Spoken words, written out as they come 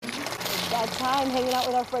that time hanging out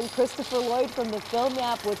with our friend Christopher Lloyd from the Film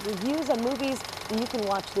App with reviews on movies that you can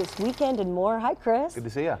watch this weekend and more. Hi, Chris. Good to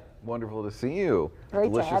see you. Wonderful to see you. Great to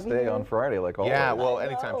Delicious have you day here. on Friday, like always. Yeah, well,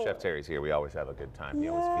 anytime Chef Terry's here, we always have a good time. He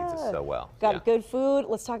always feeds us so well. Got good food.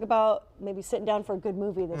 Let's talk about maybe sitting down for a good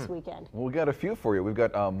movie this weekend. Well, we got a few for you. We've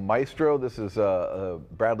got Maestro. This is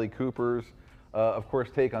Bradley Cooper's, of course,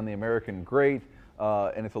 take on the American great.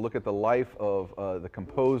 And it's a look at the life of the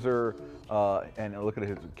composer, and a look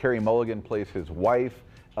at Carey Mulligan plays his wife,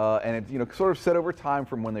 and it's sort of set over time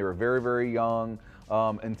from when they were very, very young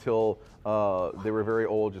until they were very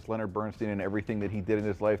old. Just Leonard Bernstein and everything that he did in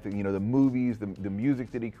his life, the movies, the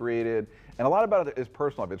music that he created, and a lot about it is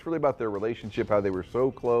personal life. It's really about their relationship, how they were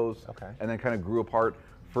so close, and then kind of grew apart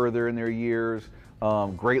further in their years.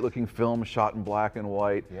 Great looking film shot in black and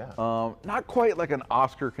white. Yeah. Not quite like an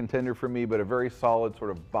Oscar contender for me, but a very solid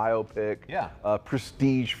sort of biopic. Yeah.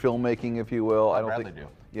 Prestige filmmaking, if you will. I don't think.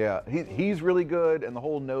 Yeah, he's really good, and the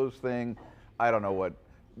whole nose thing, I don't know what.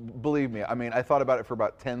 Believe me, I mean, I thought about it for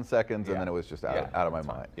about 10 seconds, and then it was just out of my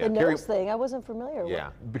mind. The nose thing, I wasn't familiar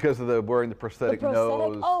with. Because of the wearing the prosthetic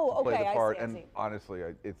nose. Oh, okay, play the part, I see. and honestly,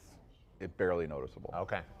 it's barely noticeable.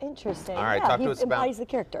 Okay. Interesting. All right, yeah, talk he to us about embodies the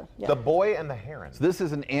character. Yeah. The Boy and the Heron. So this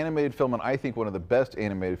is an animated film, and I think one of the best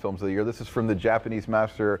animated films of the year. This is from the Japanese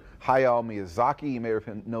master Hayao Miyazaki. You may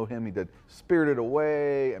know him. He did Spirited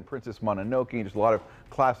Away and Princess Mononoke, and just a lot of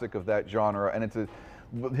classic of that genre. And it's a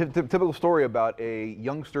typical story about a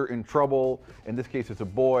youngster in trouble. In this case, it's a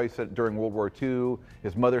boy set during World War II.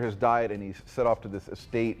 His mother has died, and he's set off to this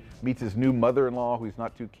estate, meets his new mother-in-law, who he's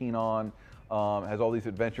not too keen on. Has all these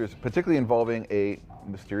adventures, particularly involving a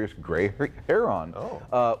mysterious gray heron,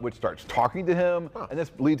 which starts talking to him, and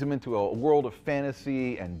this leads him into a world of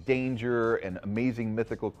fantasy and danger and amazing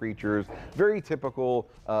mythical creatures. Very typical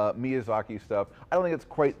Miyazaki stuff. I don't think it's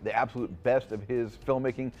quite the absolute best of his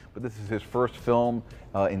filmmaking, but this is his first film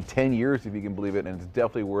in 10 years, if you can believe it, and it's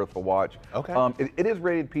definitely worth a watch. Okay. It is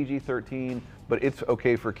rated PG-13, but it's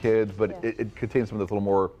okay for kids, but it contains some of those little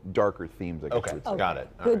more darker themes, I guess. Okay, got it.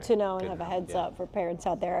 Good to know and have a heads up for parents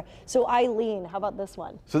out there. So Eileen, how about this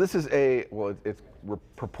one? So this is it's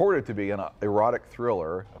purported to be an erotic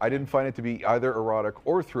thriller. I didn't find it to be either erotic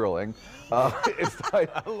or thrilling.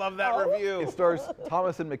 I love that review. It stars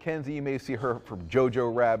Thomasin McKenzie. You may see her from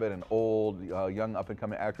Jojo Rabbit, an old, young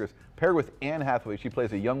up-and-coming actress, paired with Anne Hathaway. She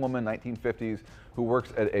plays a young woman, 1950s, who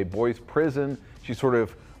works at a boys' prison. She's sort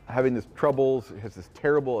of having this troubles, has this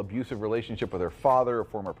terrible abusive relationship with her father, a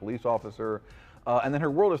former police officer. And then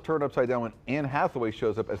her world is turned upside down when Anne Hathaway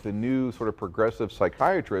shows up as the new sort of progressive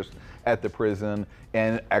psychiatrist at the prison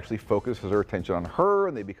and actually focuses her attention on her,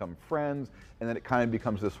 and they become friends. And then it kind of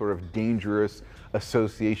becomes this sort of dangerous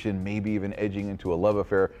association, maybe even edging into a love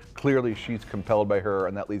affair. Clearly she's compelled by her,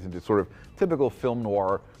 and that leads into sort of typical film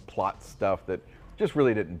noir plot stuff that just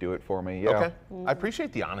really didn't do it for me. Okay. I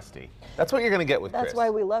appreciate the honesty. That's what you're going to get with Chris. That's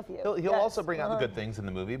why we love you. He'll also bring out the good things in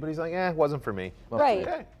the movie, but he's like, it wasn't for me. Right.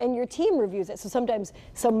 Okay. And your team reviews it. So sometimes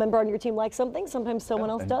some member on your team likes something, sometimes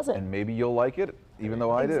someone else doesn't. And maybe you'll like it, even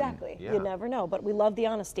though I didn't. Exactly. You never know, but we love the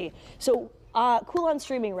honesty. So cool on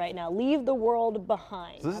streaming right now. Leave the World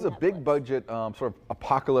Behind. So this is a big budget, sort of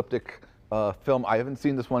apocalyptic film. I haven't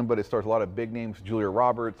seen this one, but it stars a lot of big names: Julia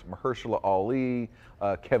Roberts, Mahershala Ali,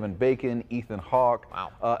 Kevin Bacon, Ethan Hawke.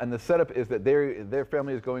 Wow. And the setup is that their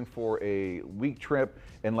family is going for a week trip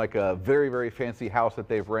in like a very, very fancy house that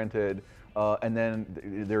they've rented. And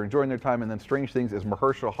then they're enjoying their time, and then strange things as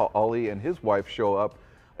Mahershala Ali and his wife show up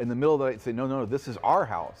in the middle of the night and say, no, this is our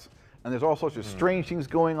house. And there's all sorts of strange things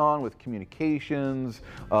going on with communications,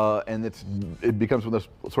 and it becomes this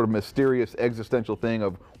sort of mysterious existential thing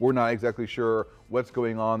of we're not exactly sure what's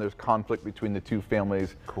going on. There's conflict between the two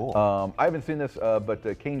families. Cool. I haven't seen this, but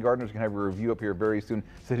Kane Gardner's going to have a review up here very soon.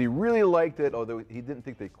 Said he really liked it, although he didn't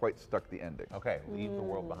think they quite stuck the ending. Okay, Leave the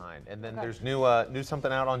World Behind. And then there's new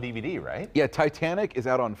something out on DVD, right? Yeah, Titanic is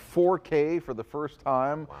out on 4K for the first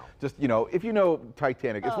time. Wow. Just, if you know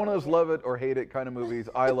Titanic, it's one of those love it or hate it kind of movies.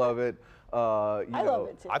 I love it. I love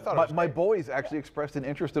it too. I thought my boys actually expressed an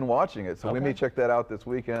interest in watching it, so we may check that out this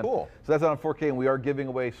weekend. Cool. So that's out on 4K, and we are giving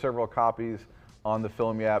away several copies on the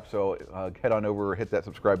Film App, so head on over, hit that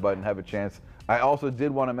subscribe button, have a chance. I also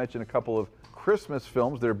did want to mention a couple of Christmas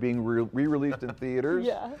films that are being re-released in theaters.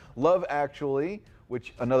 Love Actually,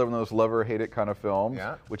 which another one of those love or hate it kind of films,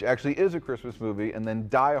 which actually is a Christmas movie, and then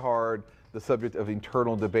Die Hard, the subject of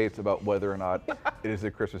eternal debates about whether or not it is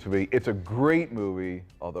a Christmas movie. It's a great movie,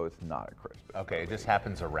 although it's not a Christmas Okay, movie. it just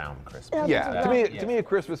happens around Christmas. Yeah, to me, a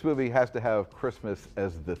Christmas movie has to have Christmas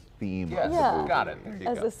as the theme of the Yeah. movie. Got it. There you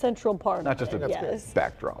As go. a central part. Not just a Yes.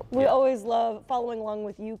 backdrop. We always love following along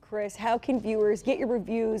with you, Chris. How can viewers get your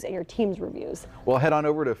reviews and your team's reviews? Well, head on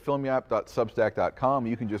over to filmyap.substack.com.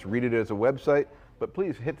 You can just read it as a website, but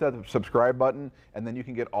please hit that subscribe button, and then you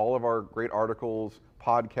can get all of our great articles,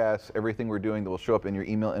 podcasts, everything we're doing that will show up in your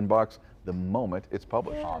email inbox the moment it's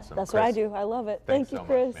published. Awesome. That's Chris, what I do. I love it. Thanks Thank you, so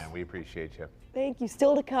Chris. much, man. We appreciate you. Thank you.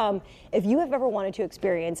 Still to come, if you have ever wanted to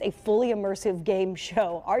experience a fully immersive game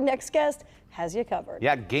show, our next guest has you covered.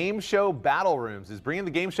 Yeah, Game Show Battle Rooms is bringing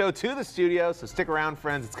the game show to the studio, so stick around,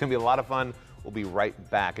 friends. It's going to be a lot of fun. We'll be right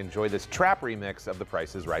back. Enjoy this trap remix of the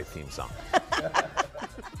Price is Right theme song.